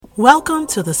Welcome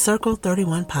to the Circle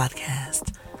 31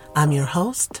 podcast. I'm your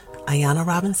host, Ayana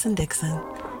Robinson Dixon,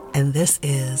 and this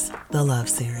is the Love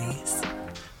Series.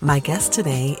 My guest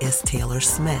today is Taylor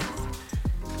Smith.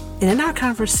 And in our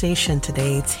conversation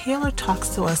today, Taylor talks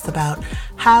to us about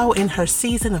how in her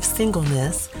season of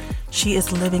singleness, she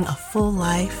is living a full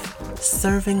life,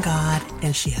 serving God,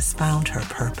 and she has found her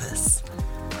purpose.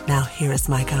 Now here is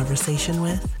my conversation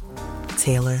with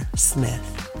Taylor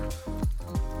Smith.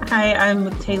 Hi,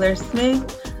 I'm Taylor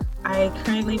Smith. I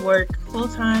currently work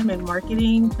full-time in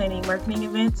marketing, planning marketing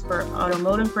events for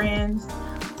automotive brands.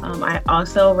 I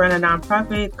also run a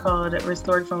nonprofit called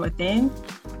Restored from Within,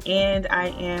 and I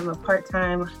am a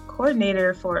part-time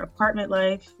coordinator for Apartment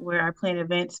Life, where I plan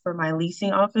events for my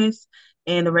leasing office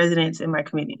and the residents in my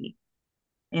community.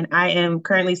 And I am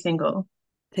currently single.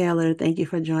 Taylor, thank you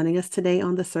for joining us today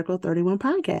on the Circle 31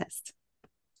 podcast.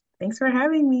 Thanks for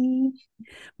having me.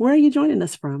 Where are you joining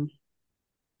us from?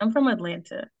 I'm from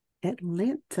Atlanta.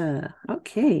 Atlanta.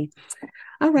 Okay.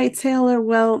 All right, Taylor.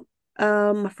 Well,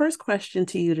 my first question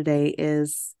to you today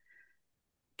is,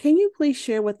 can you please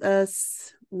share with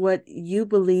us what you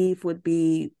believe would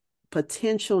be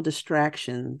potential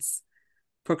distractions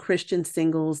for Christian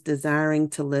singles desiring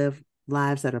to live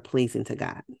lives that are pleasing to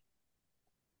God?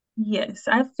 Yes,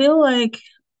 I feel like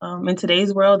in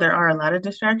today's world, there are a lot of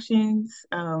distractions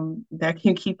that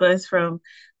can keep us from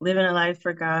living a life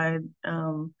for God.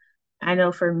 I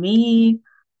know for me,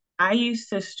 I used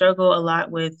to struggle a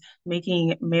lot with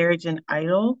making marriage an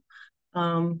idol.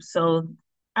 So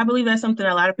I believe that's something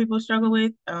a lot of people struggle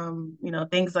with.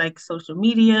 Things like social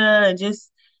media and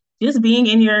just being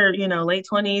in your, late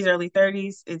 20s, early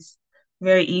 30s, it's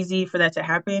very easy for that to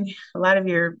happen. A lot of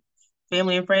your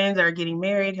family and friends are getting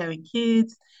married, having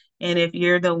kids. And if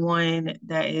you're the one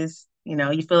that is, you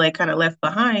feel like kind of left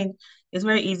behind, it's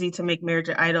very easy to make marriage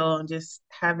an idol and just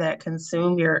have that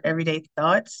consume your everyday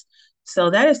thoughts.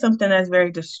 So that is something that's very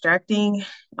distracting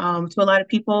to a lot of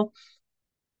people.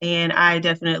 And I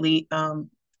definitely, I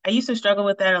used to struggle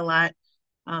with that a lot.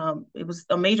 It was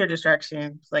a major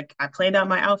distraction. Like I planned out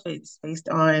my outfits based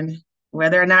on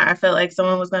whether or not I felt like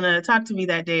someone was going to talk to me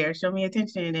that day or show me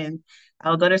attention. And I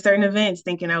would go to certain events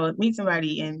thinking I would meet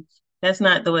somebody. And that's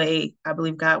not the way I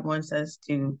believe God wants us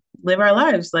to live our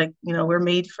lives. Like, we're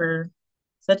made for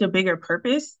such a bigger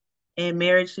purpose, and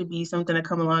marriage should be something to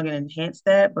come along and enhance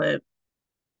that. But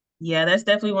yeah, that's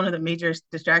definitely one of the major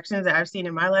distractions that I've seen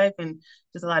in my life and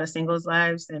just a lot of singles'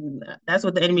 lives. And that's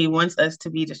what the enemy wants us to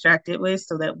be distracted with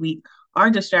so that we are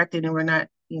distracted and we're not,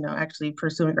 actually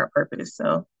pursuing our purpose.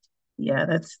 So yeah,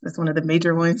 that's one of the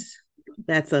major ones.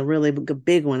 That's a really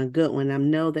big one, a good one. I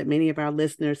know that many of our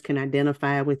listeners can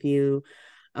identify with you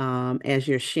as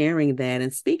you're sharing that.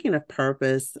 And speaking of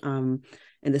purpose and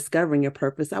discovering your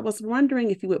purpose, I was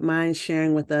wondering if you would mind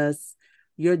sharing with us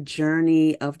your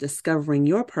journey of discovering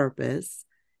your purpose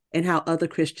and how other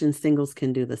Christian singles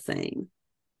can do the same.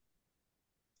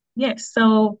 Yes.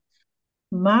 So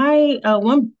my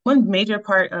one major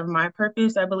part of my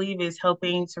purpose, I believe, is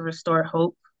helping to restore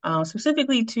hope,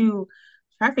 specifically to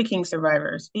trafficking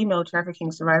survivors, female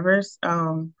trafficking survivors.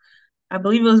 I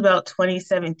believe it was about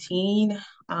 2017.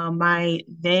 My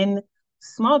then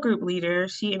small group leader,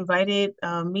 she invited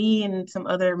me and some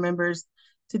other members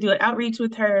to do an outreach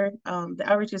with her. The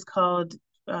outreach is called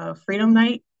Freedom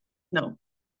Night. No,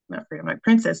 not Freedom Night,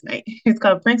 Princess Night. It's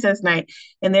called Princess Night.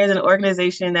 And there's an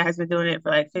organization that has been doing it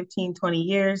for like 15, 20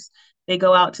 years. They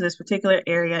go out to this particular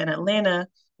area in Atlanta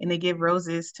and they give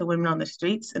roses to women on the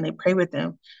streets and they pray with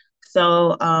them.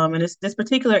 So, and this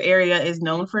particular area is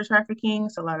known for trafficking.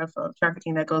 It's a lot of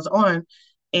trafficking that goes on.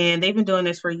 And they've been doing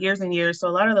this for years and years. So a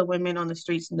lot of the women on the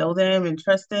streets know them and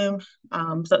trust them.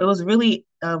 So it was really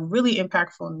a really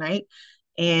impactful night.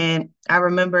 And I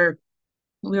remember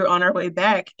we were on our way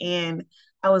back and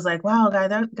I was like, wow, God,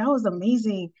 that was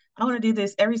amazing. I want to do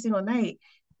this every single night.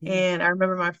 Yeah. And I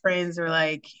remember my friends were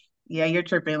like, yeah, you're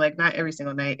tripping, like not every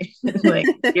single night. like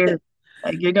you're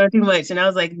you're doing too much. And I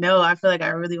was like, no, I feel like I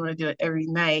really want to do it every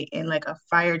night. And like a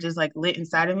fire just like lit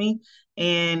inside of me.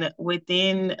 And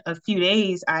within a few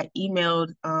days, I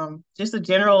emailed just a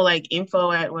general like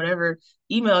info at whatever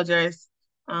email address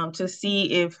to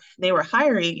see if they were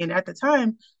hiring. And at the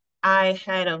time, I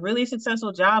had a really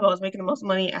successful job. I was making the most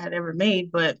money I had ever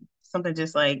made, but something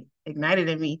just like ignited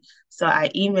in me. So I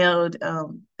emailed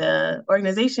the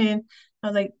organization. I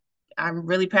was like, I'm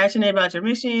really passionate about your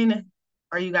mission.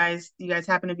 Do you guys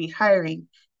happen to be hiring?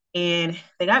 And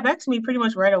they got back to me pretty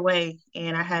much right away.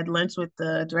 And I had lunch with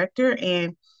the director.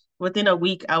 And within a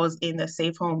week, I was in the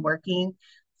safe home working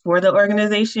for the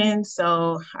organization.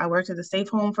 So I worked at the safe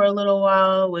home for a little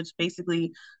while, which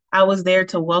basically I was there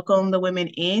to welcome the women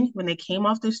in when they came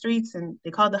off the streets, and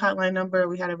they called the hotline number.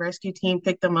 We had a rescue team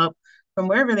pick them up from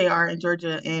wherever they are in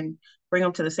Georgia and bring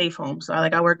them to the safe home. So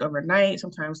I worked overnight,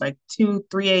 sometimes like 2,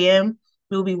 3 a.m.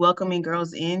 We'll be welcoming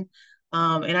girls in.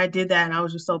 And I did that, and I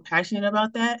was just so passionate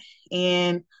about that.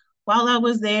 And while I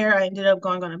was there, I ended up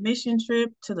going on a mission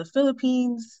trip to the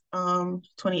Philippines,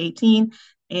 2018,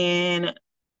 and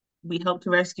we helped to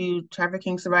rescue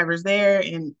trafficking survivors there.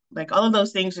 And like all of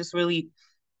those things just really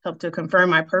helped to confirm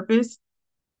my purpose.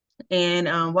 And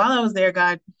while I was there,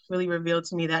 God really revealed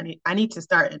to me that I need to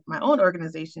start my own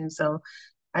organization. So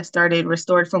I started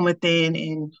Restored from Within,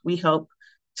 and we help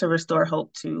to restore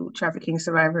hope to trafficking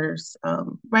survivors.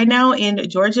 Right now in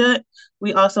Georgia,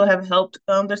 we also have helped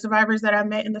the survivors that I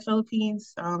met in the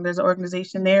Philippines. There's an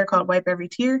organization there called Wipe Every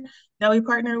Tear that we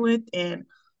partner with. And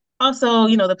also,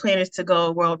 the plan is to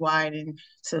go worldwide and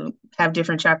to have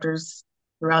different chapters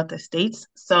throughout the states.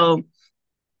 So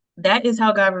that is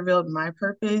how God revealed my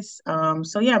purpose.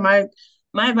 So yeah, my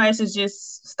advice is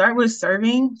just start with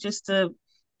serving, just to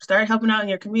start helping out in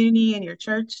your community and your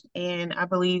church. And I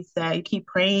believe that you keep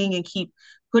praying and keep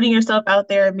putting yourself out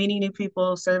there, meeting new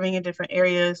people, serving in different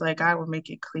areas. Like God will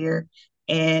make it clear.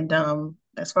 And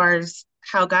as far as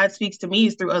how God speaks to me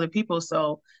is through other people.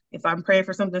 So if I'm praying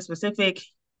for something specific,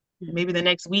 maybe the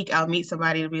next week I'll meet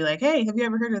somebody to be like, hey, have you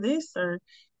ever heard of this? Or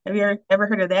have you ever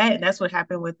heard of that? And that's what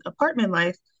happened with Apartment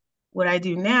Life. What I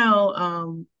do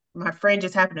now, my friend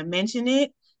just happened to mention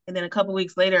it. And then a couple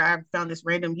weeks later, I found this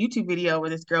random YouTube video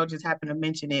where this girl just happened to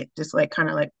mention it, just like kind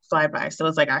of like flyby. So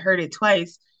it's like I heard it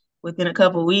twice within a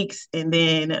couple weeks. And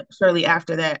then shortly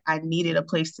after that, I needed a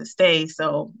place to stay.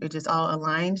 So it just all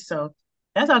aligned. So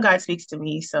that's how God speaks to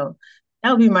me. So that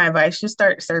would be my advice. Just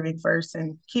start serving first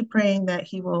and keep praying that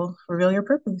He will reveal your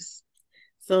purpose.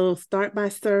 So start by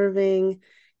serving,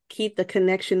 keep the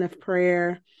connection of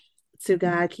prayer to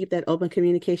God, keep that open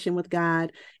communication with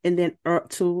God. And then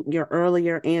to your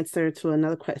earlier answer to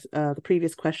another question, the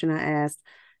previous question I asked,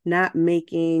 not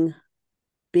making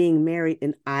being married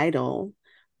an idol,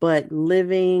 but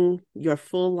living your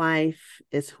full life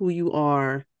as who you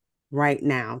are right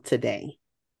now, today.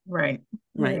 Right.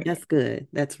 Right. That's good.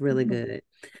 That's really good.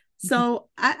 So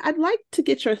I'd like to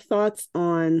get your thoughts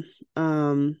on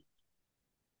the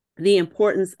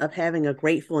importance of having a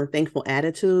grateful and thankful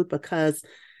attitude, because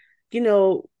I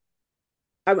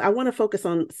want to focus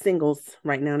on singles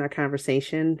right now in our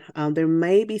conversation. There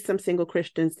may be some single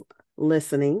Christians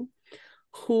listening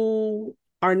who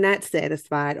are not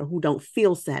satisfied or who don't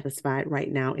feel satisfied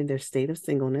right now in their state of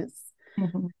singleness.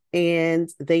 Mm-hmm. And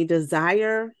they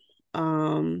desire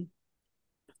to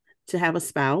have a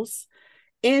spouse.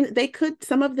 And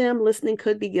some of them listening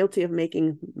could be guilty of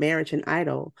making marriage an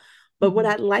idol. But what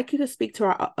I'd like you to speak to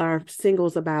our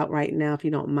singles about right now, if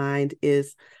you don't mind,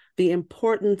 is the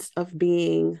importance of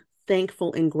being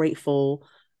thankful and grateful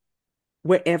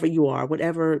wherever you are,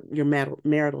 whatever your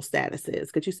marital status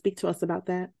is. Could you speak to us about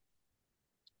that?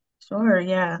 Sure.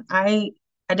 Yeah. I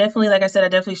definitely, like I said, I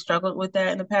definitely struggled with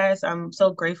that in the past. I'm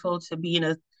so grateful to be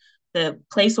in the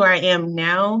place where I am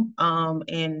now.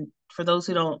 And for those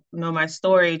who don't know my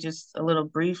story, just a little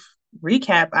brief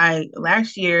recap.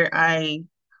 Last year I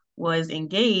was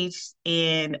engaged,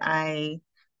 and I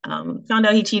found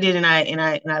out he cheated, and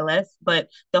I left. But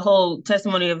the whole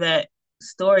testimony of that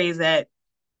story is that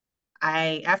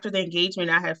after the engagement,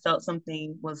 I had felt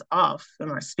something was off in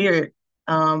my spirit.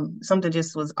 Something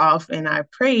just was off, and I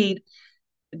prayed,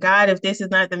 God, if this is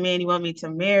not the man you want me to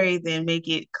marry, then make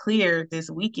it clear this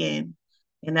weekend.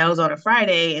 And that was on a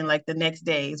Friday, and like the next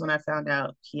day is when I found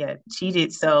out he had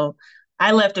cheated. So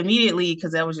I left immediately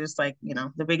because that was just like,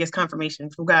 the biggest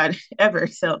confirmation from God ever.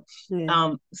 So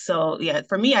so yeah,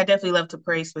 for me, I definitely love to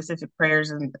pray specific prayers,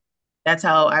 and that's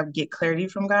how I get clarity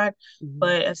from God.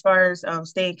 But as far as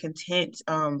staying content,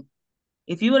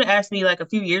 if you would have asked me like a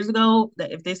few years ago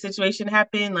that if this situation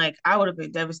happened, like I would have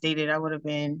been devastated. I would have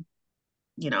been,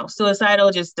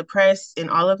 suicidal, just depressed and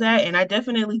all of that. And I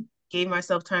definitely gave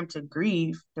myself time to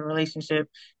grieve the relationship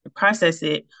and process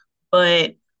it.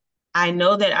 But I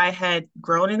know that I had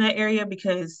grown in that area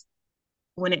because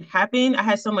when it happened, I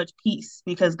had so much peace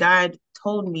because God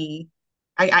told me,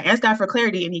 I asked God for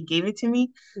clarity and He gave it to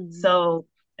me. So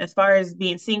as far as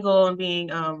being single and being,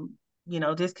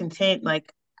 discontent,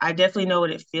 like I definitely know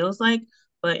what it feels like.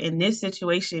 But in this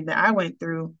situation that I went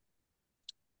through,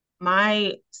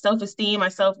 my self-esteem, my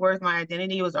self-worth, my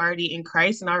identity was already in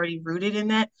Christ and already rooted in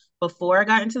that before I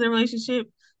got into the relationship.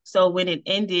 So when it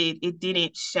ended, it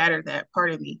didn't shatter that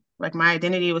part of me. Like my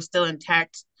identity was still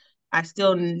intact. I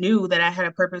still knew that I had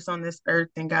a purpose on this earth,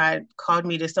 and God called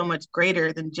me to so much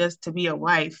greater than just to be a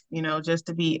wife, just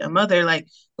to be a mother. Like,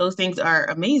 those things are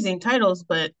amazing titles,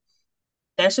 but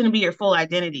that shouldn't be your full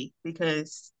identity,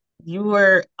 because you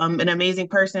were an amazing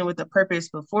person with a purpose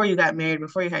before you got married,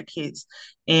 before you had kids.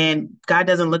 And God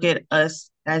doesn't look at us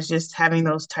as just having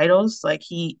those titles. Like,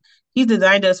 He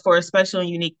designed us for a special and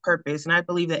unique purpose. And I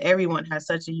believe that everyone has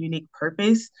such a unique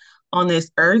purpose on this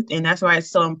earth. And that's why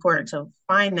it's so important to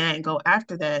find that and go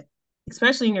after that,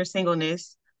 especially in your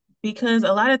singleness, because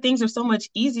a lot of things are so much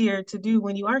easier to do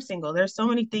when you are single. There's so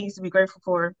many things to be grateful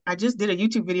for. I just did a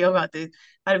YouTube video about this,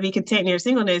 how to be content in your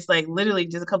singleness, like literally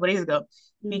just a couple of days ago,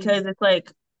 because it's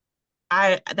like,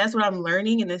 that's what I'm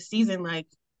learning in this season. Like,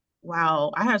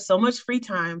 wow, I have so much free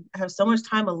time. I have so much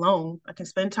time alone. I can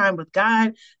spend time with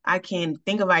God. I can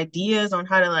think of ideas on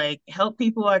how to like help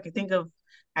people. I can think of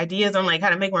ideas on like how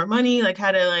to make more money, like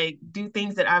how to like do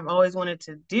things that I've always wanted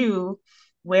to do.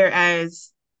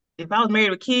 Whereas if I was married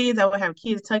with kids, I would have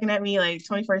kids tugging at me like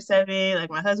 24/7. Like,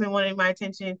 my husband wanted my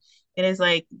attention. And it's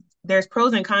like, there's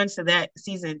pros and cons to that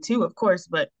season too, of course.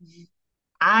 But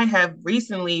I have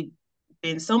recently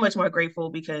been so much more grateful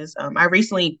because I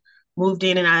recently moved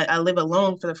in, and I live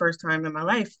alone for the first time in my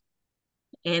life.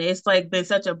 And it's like been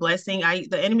such a blessing.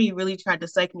 The enemy really tried to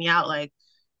psych me out, like,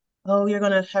 oh, you're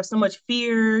gonna have so much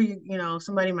fear,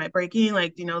 somebody might break in,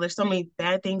 like, there's so many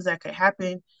bad things that could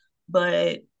happen.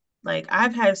 But like,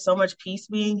 I've had so much peace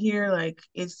being here, like,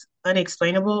 it's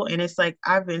unexplainable. And it's like,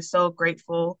 I've been so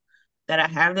grateful that I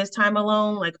have this time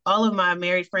alone. Like, all of my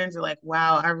married friends are like,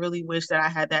 wow, I really wish that I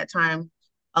had that time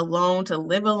alone, to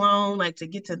live alone, like to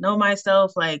get to know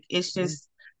myself. Like, it's just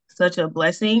such a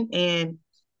blessing. And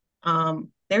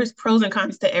there's pros and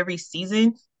cons to every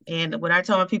season. And what I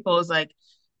tell my people is like,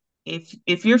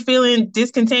 if you're feeling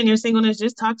discontent in your singleness,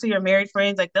 just talk to your married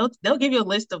friends. Like, they'll give you a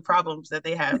list of problems that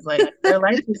they have. Like, their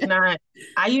life is not.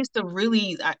 I used to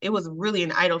really, it was really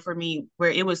an idol for me, where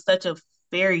it was such a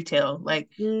fairy tale. Like,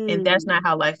 and that's not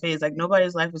how life is. Like,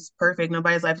 nobody's life is perfect.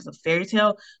 Nobody's life is a fairy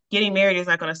tale. Getting married is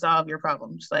not going to solve your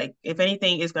problems. Like, if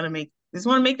anything, it's going to make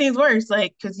things worse.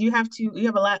 Like, because you have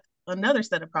another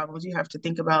set of problems you have to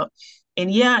think about.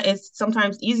 And yeah, it's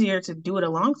sometimes easier to do it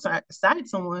alongside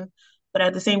someone, but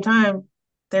at the same time,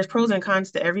 there's pros and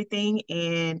cons to everything.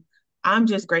 And I'm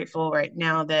just grateful right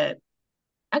now that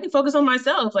I can focus on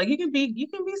myself. Like, you can be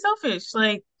selfish.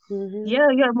 Like, yeah,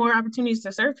 you have more opportunities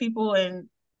to serve people, and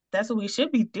that's what we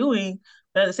should be doing.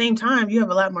 But at the same time, you have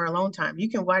a lot more alone time. You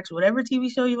can watch whatever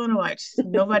TV show you want to watch.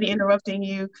 Nobody interrupting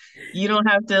you. You don't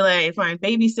have to like find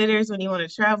babysitters when you want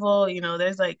to travel.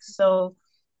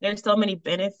 There's so many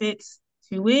benefits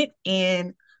to it.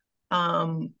 And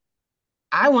um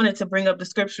I wanted to bring up the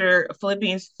scripture,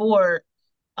 Philippians 4:11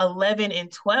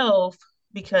 and 12,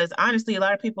 because honestly, a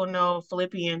lot of people know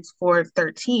Philippians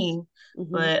 4:13,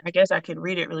 but I guess I can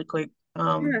read it really quick.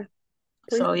 Sure,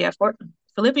 please. So yeah,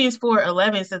 Philippians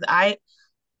 4:11 says,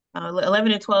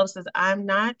 11 and 12 says, I'm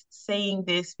not saying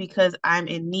this because I'm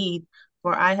in need,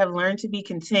 for I have learned to be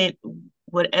content,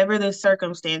 whatever the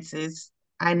circumstances.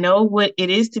 I know what it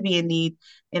is to be in need,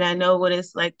 and I know what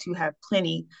it's like to have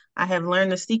plenty. I have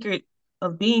learned the secret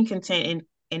of being content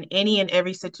in any and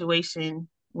every situation,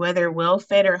 whether well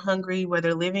fed or hungry,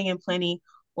 whether living in plenty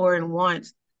or in want.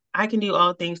 I can do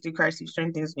all things through Christ who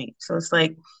strengthens me. So it's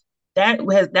like, that's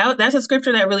a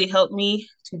scripture that really helped me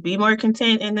to be more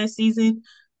content in this season,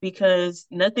 because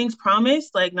nothing's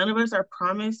promised. Like, none of us are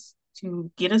promised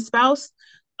to get a spouse.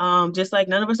 Just like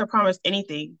none of us are promised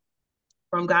anything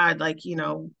from God. Like,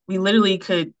 we literally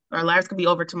our lives could be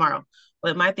over tomorrow.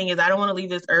 But my thing is, I don't want to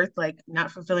leave this earth like not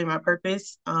fulfilling my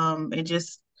purpose, and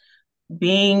just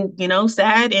being,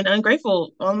 sad and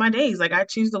ungrateful on my days. Like, I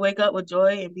choose to wake up with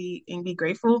joy and be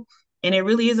grateful. And it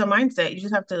really is a mindset. You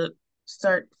just have to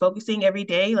start focusing every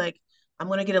day. Like, I'm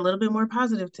going to get a little bit more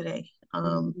positive today.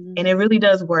 And it really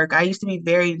does work. I used to be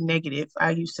very negative. I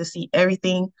used to see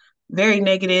everything very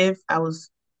negative. I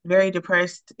was very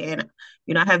depressed. And,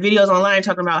 I have videos online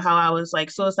talking about how I was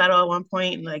like suicidal at one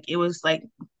point. And like, it was like,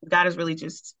 God has really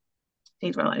just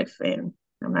changed my life. And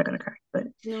I'm not going to cry, but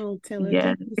No, Taylor,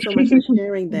 yeah. thank you so much for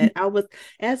sharing that.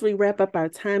 As we wrap up our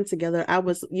time together,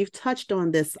 you've touched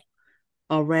on this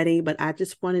already, but I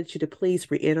just wanted you to please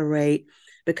reiterate,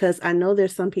 because I know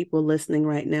there's some people listening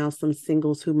right now, some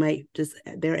singles who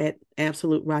they're at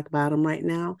absolute rock bottom right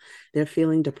now. They're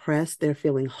feeling depressed. They're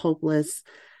feeling hopeless.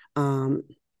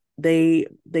 They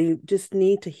just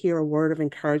need to hear a word of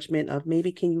encouragement of,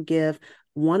 maybe can you give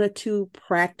one or two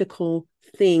practical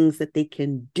things that they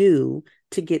can do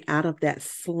to get out of that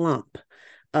slump?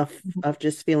 of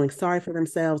just feeling sorry for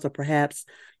themselves, or perhaps,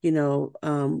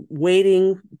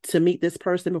 waiting to meet this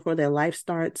person before their life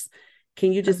starts.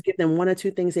 Can you just give them one or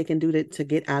two things they can do to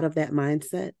get out of that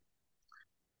mindset?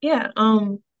 Yeah.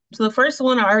 So the first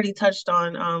one I already touched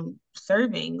on,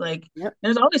 serving. Like, Yep.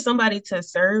 there's always somebody to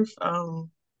serve.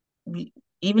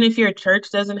 Even if your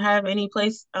church doesn't have any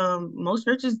place, most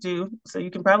churches do. So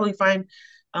you can probably find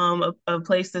a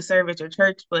place to serve at your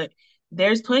church, but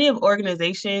there's plenty of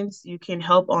organizations you can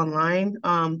help online.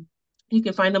 You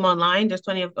can find them online. There's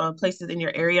plenty of places in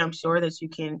your area, I'm sure, that you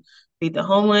can feed the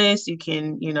homeless. You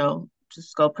can,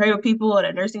 just go pray with people at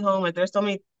a nursing home. Like, there's so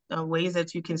many ways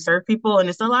that you can serve people, and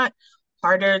it's a lot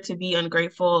harder to be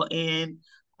ungrateful and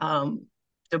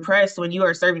depressed when you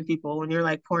are serving people, when you're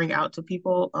like pouring out to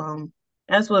people.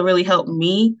 That's what really helped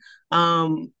me.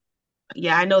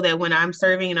 Yeah, I know that when I'm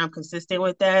serving and I'm consistent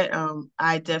with that,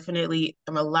 I definitely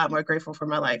am a lot more grateful for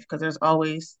my life, because there's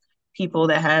always people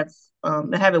that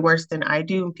have it worse than I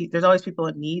do. There's always people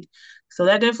in need. So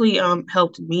that definitely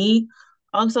helped me.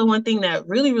 Also, one thing that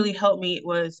really, really helped me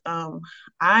was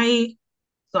I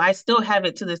still have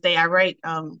it to this day. I write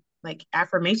like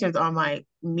affirmations on my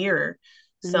mirror.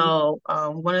 Mm-hmm. So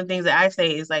one of the things that I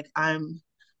say is like, I'm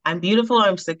beautiful,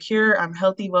 I'm secure, I'm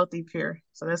healthy, wealthy, pure.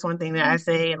 So that's one thing that I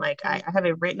say. And like, I have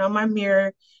it written on my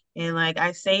mirror, and like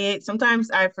I say it.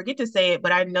 Sometimes I forget to say it,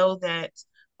 but I know that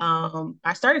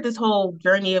I started this whole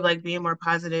journey of like being more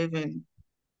positive and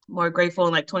more grateful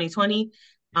in like 2020.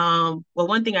 Well,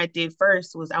 one thing I did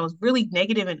first was I was really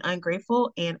negative and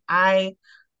ungrateful, and I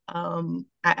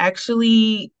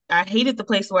hated the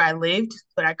place where I lived,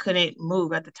 but I couldn't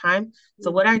move at the time.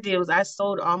 So what I did was I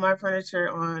sold all my furniture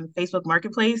on Facebook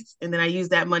Marketplace, and then I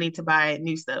used that money to buy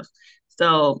new stuff.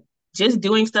 So just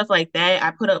doing stuff like that,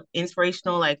 I put up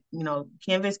inspirational, like,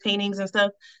 canvas paintings and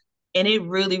stuff. And it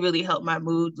really, really helped my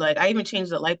mood. Like, I even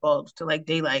changed the light bulbs to like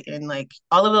daylight, and like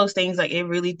all of those things. Like, it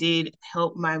really did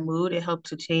help my mood. It helped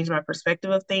to change my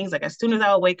perspective of things. Like, as soon as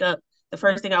I would wake up, the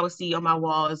first thing I would see on my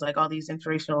wall is like all these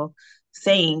inspirational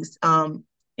sayings. And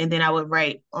then I would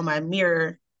write on my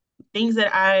mirror things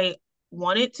that I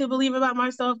wanted to believe about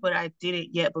myself, but I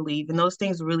didn't yet believe. And those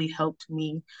things really helped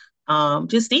me.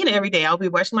 Just seeing it every day. I'll be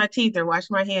brushing my teeth or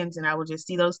washing my hands, and I would just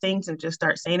see those things and just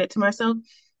start saying it to myself.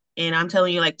 And I'm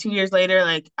telling you, like 2 years later,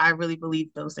 like I really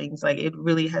believe those things. Like, it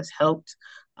really has helped.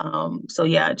 So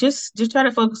yeah, just try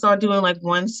to focus on doing like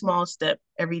one small step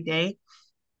every day.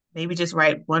 Maybe just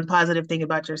write one positive thing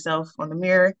about yourself on the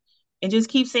mirror, and just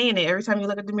keep saying it. Every time you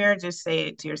look at the mirror, just say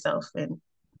it to yourself. And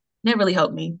that really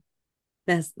helped me.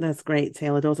 That's great,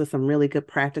 Taylor. Those are some really good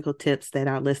practical tips that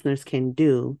our listeners can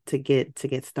do to get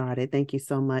started. Thank you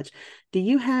so much. Do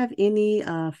you have any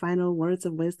final words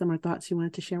of wisdom or thoughts you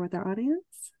wanted to share with our audience?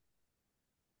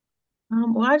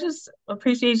 Well, I just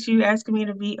appreciate you asking me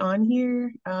to be on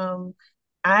here.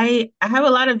 I have a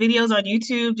lot of videos on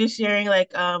YouTube just sharing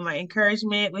like my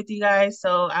encouragement with you guys.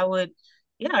 So I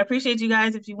appreciate you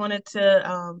guys if you wanted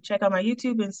to check out my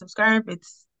YouTube and subscribe.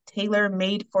 It's Taylor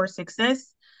Made for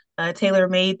Success. Taylor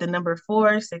Made the number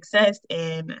 4 Success,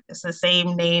 and it's the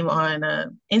same name on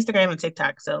Instagram and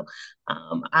TikTok. So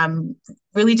I'm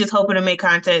really just hoping to make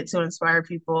content to inspire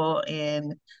people,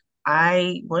 and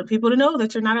I want people to know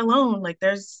that you're not alone. Like,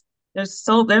 there's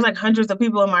like hundreds of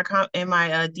people in my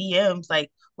DMs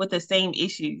like with the same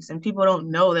issues, and people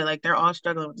don't know that like they're all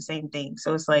struggling with the same thing.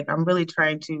 So it's like I'm really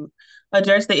trying to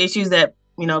address the issues that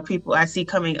people I see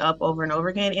coming up over and over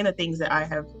again, and the things that I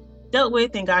have dealt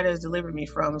with and God has delivered me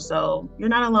from. So you're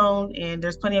not alone, and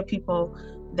there's plenty of people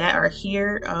that are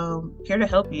here to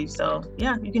help you. So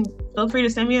yeah, you can feel free to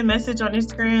send me a message on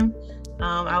Instagram.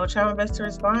 I will try my best to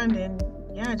respond, and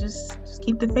yeah, just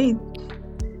keep the faith.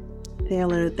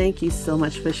 Taylor, thank you so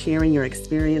much for sharing your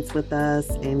experience with us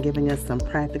and giving us some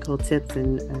practical tips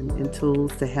and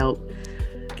tools to help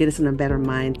get us in a better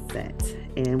mindset.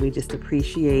 And we just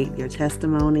appreciate your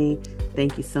testimony.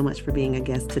 Thank you so much for being a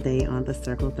guest today on the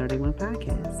Circle 31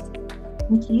 podcast.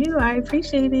 Thank you. I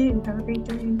appreciate it. Have a great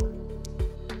day.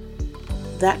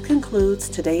 That concludes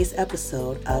today's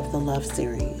episode of the Love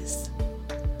Series.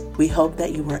 We hope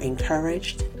that you were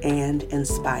encouraged and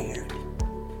inspired.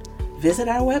 Visit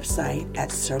our website at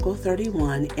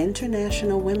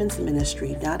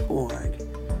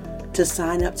circle31internationalwomen'sministry.org to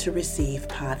sign up to receive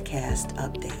podcast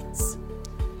updates.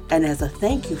 And as a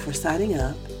thank you for signing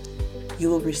up, you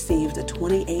will receive the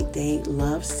 28-day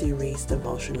Love Series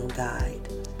devotional guide.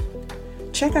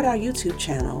 Check out our YouTube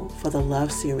channel for the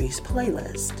Love Series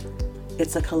playlist.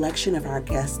 It's a collection of our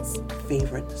guests'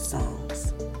 favorite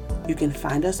songs. You can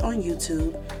find us on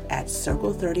YouTube at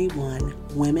Circle 31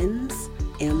 Women's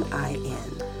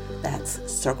MIN.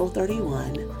 That's Circle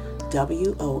 31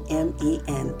 WOMENSMIN.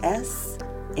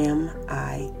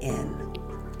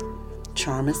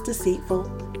 Charm is deceitful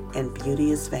and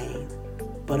beauty is vain,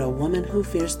 but a woman who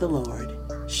fears the Lord,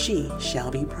 she shall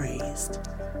be praised.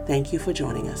 Thank you for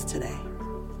joining us today.